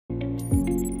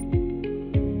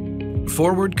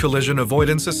Forward Collision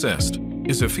Avoidance Assist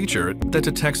is a feature that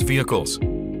detects vehicles,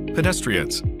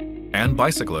 pedestrians, and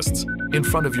bicyclists in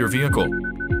front of your vehicle,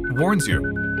 warns you,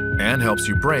 and helps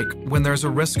you brake when there's a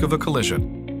risk of a collision.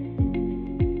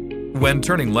 When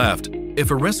turning left,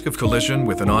 if a risk of collision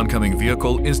with an oncoming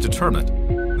vehicle is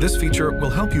determined, this feature will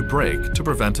help you brake to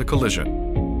prevent a collision.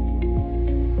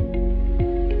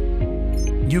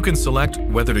 You can select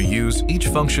whether to use each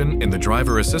function in the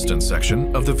driver assistance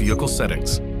section of the vehicle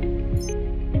settings.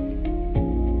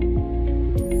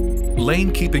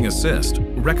 Lane Keeping Assist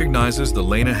recognizes the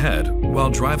lane ahead while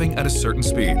driving at a certain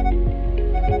speed.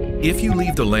 If you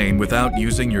leave the lane without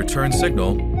using your turn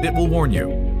signal, it will warn you.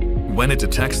 When it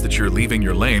detects that you're leaving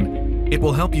your lane, it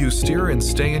will help you steer and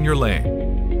stay in your lane.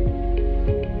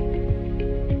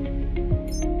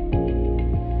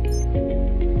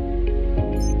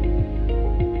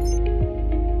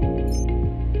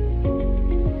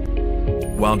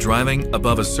 While driving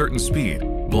above a certain speed,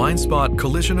 Blind Spot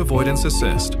Collision Avoidance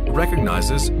Assist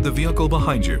recognizes the vehicle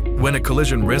behind you. When a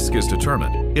collision risk is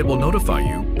determined, it will notify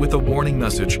you with a warning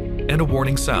message and a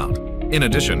warning sound. In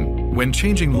addition, when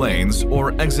changing lanes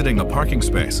or exiting a parking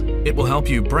space, it will help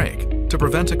you brake to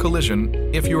prevent a collision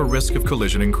if your risk of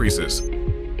collision increases.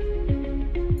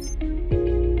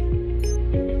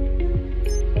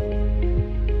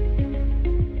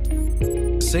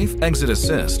 Safe Exit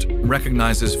Assist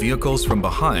recognizes vehicles from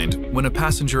behind when a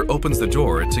passenger opens the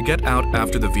door to get out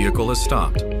after the vehicle has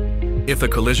stopped. If a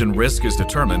collision risk is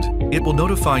determined, it will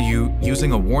notify you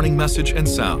using a warning message and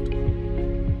sound.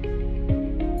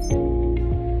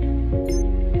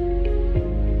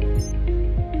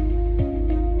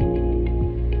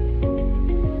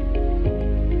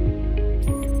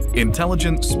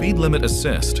 Intelligent Speed Limit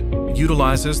Assist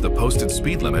utilizes the posted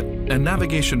speed limit and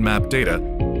navigation map data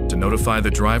to notify the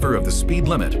driver of the speed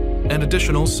limit and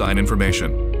additional sign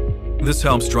information. This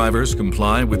helps drivers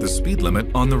comply with the speed limit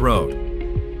on the road.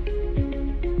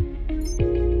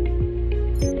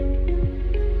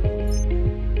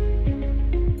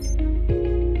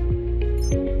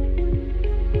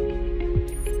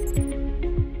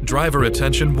 Driver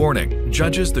Attention Warning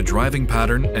judges the driving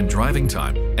pattern and driving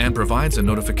time and provides a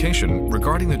notification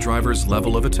regarding the driver's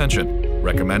level of attention,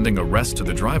 recommending a rest to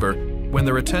the driver when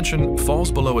their attention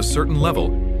falls below a certain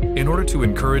level in order to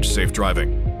encourage safe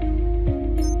driving.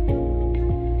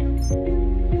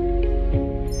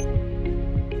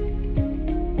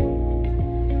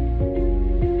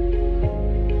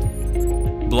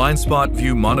 Blind Spot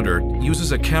View Monitor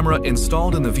uses a camera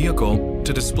installed in the vehicle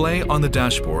to display on the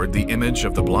dashboard the image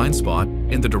of the blind spot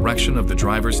in the direction of the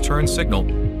driver's turn signal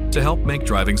to help make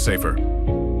driving safer.